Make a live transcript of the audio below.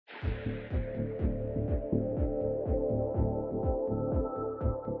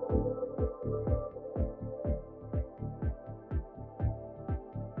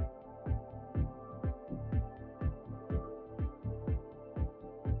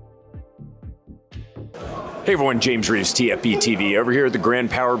Hey everyone, James Reeves, TFBTV. Over here at the Grand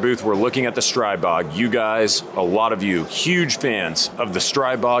Power booth, we're looking at the Stribog. You guys, a lot of you, huge fans of the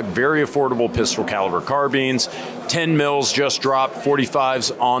Stribog. Very affordable pistol caliber carbines. 10 mils just dropped,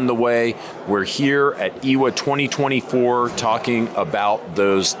 45s on the way. We're here at IWA 2024 talking about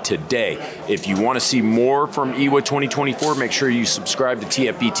those today. If you want to see more from IWA 2024, make sure you subscribe to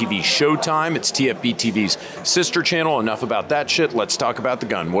TFBTV Showtime. It's TFBTV's sister channel. Enough about that shit. Let's talk about the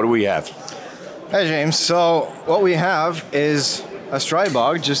gun. What do we have? Hey James, so what we have is a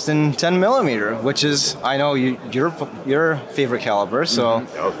Stribog just in 10 millimeter, which is, I know, your favorite caliber, so...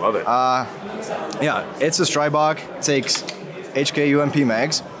 I love it. Yeah, it's a Stribog, it takes HK UMP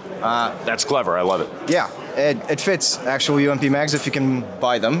mags. That's clever, I love it. Yeah, it fits actual UMP mags if you can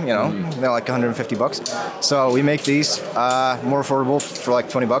buy them, you know, they're like 150 bucks. So we make these more affordable for like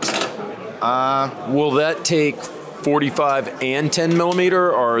 20 bucks. Will that take 45 and 10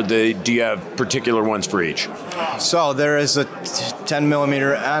 millimeter, or do you have particular ones for each? So there is a 10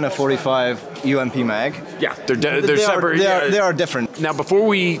 millimeter and a 45 UMP mag. Yeah, they're separate. They are different. Now, before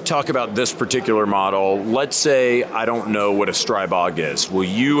we talk about this particular model, let's say I don't know what a Stribog is. Will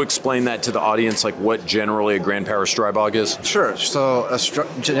you explain that to the audience, like what generally a Grand Power Stribog is? Sure. So a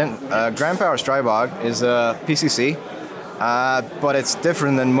Grand Power Stribog is a PCC. But it's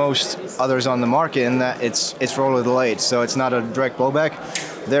different than most others on the market in that it's roller delayed, so it's not a direct blowback.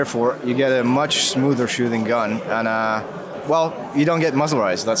 Therefore, you get a much smoother shooting gun, and well, you don't get muzzle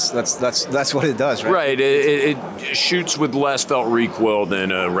rise. That's what it does, right? Right. It shoots with less felt recoil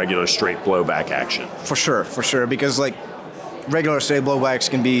than a regular straight blowback action. For sure. Because like regular straight blowbacks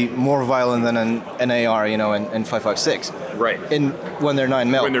can be more violent than an AR, you know, in 5.56. Right. When they're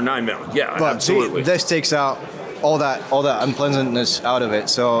 9 mil. When they're 9 mil. Yeah, but absolutely. This takes out all that unpleasantness out of it.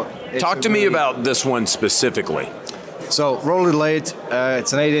 So talk to me about this one specifically. So roller delayed,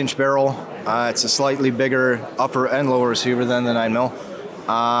 it's an 8-inch barrel. It's a slightly bigger upper and lower receiver than the 9 mil.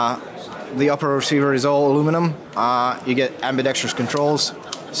 The upper receiver is all aluminum. You get ambidextrous controls.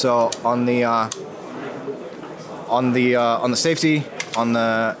 So on the safety, on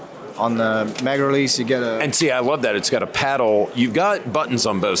the mag release, you get a... And see, I love that. It's got a paddle. You've got buttons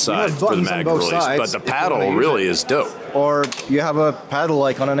on both sides for the mag release, but the paddle really is dope. Or you have a paddle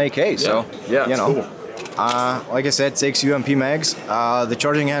like on an AK, so, yeah, you know. Cool. Like I said, it takes UMP mags. The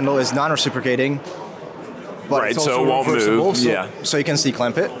charging handle is non-reciprocating, but right, it's also so it won't move. So you can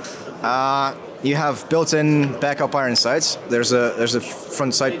C-clamp it. You have built-in backup iron sights. There's a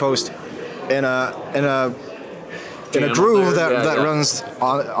front sight post in a groove that runs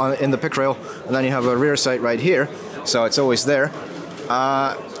in the pick rail, and then you have a rear sight right here, so it's always there.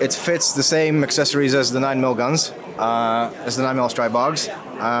 It fits the same accessories as the 9mm guns, as the 9mm Stribogs.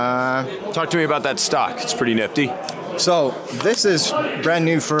 Talk to me about that stock. It's pretty nifty. So this is brand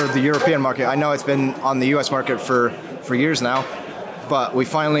new for the European market. I know it's been on the US market for years now, but we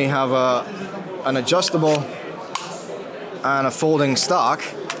finally have an adjustable and a folding stock,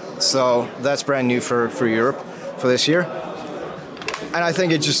 so that's brand new for Europe for this year, and I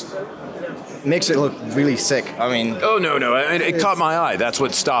think it just makes it look really sick. I mean, oh no, it caught my eye. That's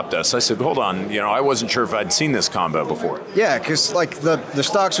what stopped us. I said, hold on, you know, I wasn't sure if I'd seen this combo before. Yeah, because like the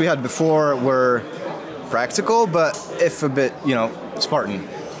stocks we had before were practical, but if a bit, you know, Spartan.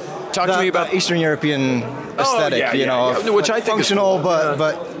 Talk to me about Eastern European aesthetic, you know, which I think functional,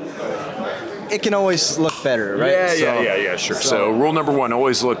 but it can always look better, right? Yeah, sure. So rule number 1,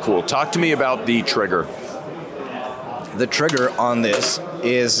 always look cool. Talk to me about the trigger. The trigger on this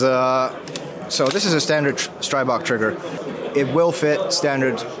is, so this is a standard Stribog trigger. It will fit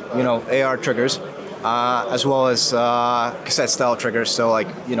standard, you know, AR triggers, as well as cassette style triggers. So like,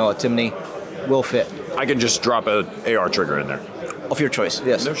 you know, a Timney will fit. I can just drop a AR trigger in there. Of your choice,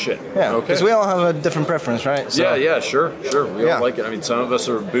 yes. No shit. Yeah, okay. because we all have a different preference, right? So, yeah, sure. We all like it. I mean, some of us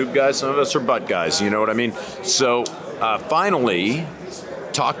are boob guys, some of us are butt guys, you know what I mean? So finally,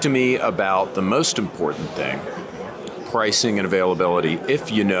 talk to me about the most important thing. Pricing and availability,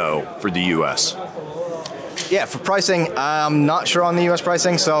 if you know, for the US. Yeah, for pricing, I'm not sure on the US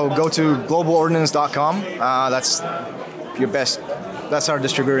pricing, so go to globalordnance.com. That's your best. That's our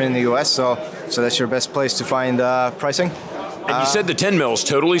distributor in the US, so that's your best place to find pricing. And you said the 10 mils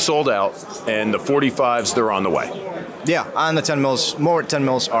totally sold out, and the 45s, they're on the way. Yeah, and the 10 mils, more 10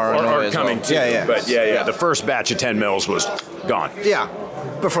 mils are coming well. too. Yeah. But yeah, the first batch of 10 mils was gone. Yeah,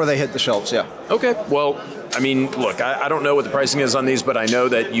 before they hit the shelves, yeah. Okay, well, I mean, look, I don't know what the pricing is on these, but I know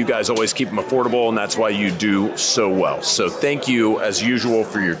that you guys always keep them affordable, and that's why you do so well. So thank you, as usual,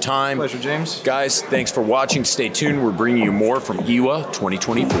 for your time. Pleasure, James. Guys, thanks for watching. Stay tuned. We're bringing you more from IWA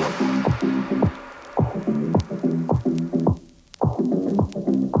 2024.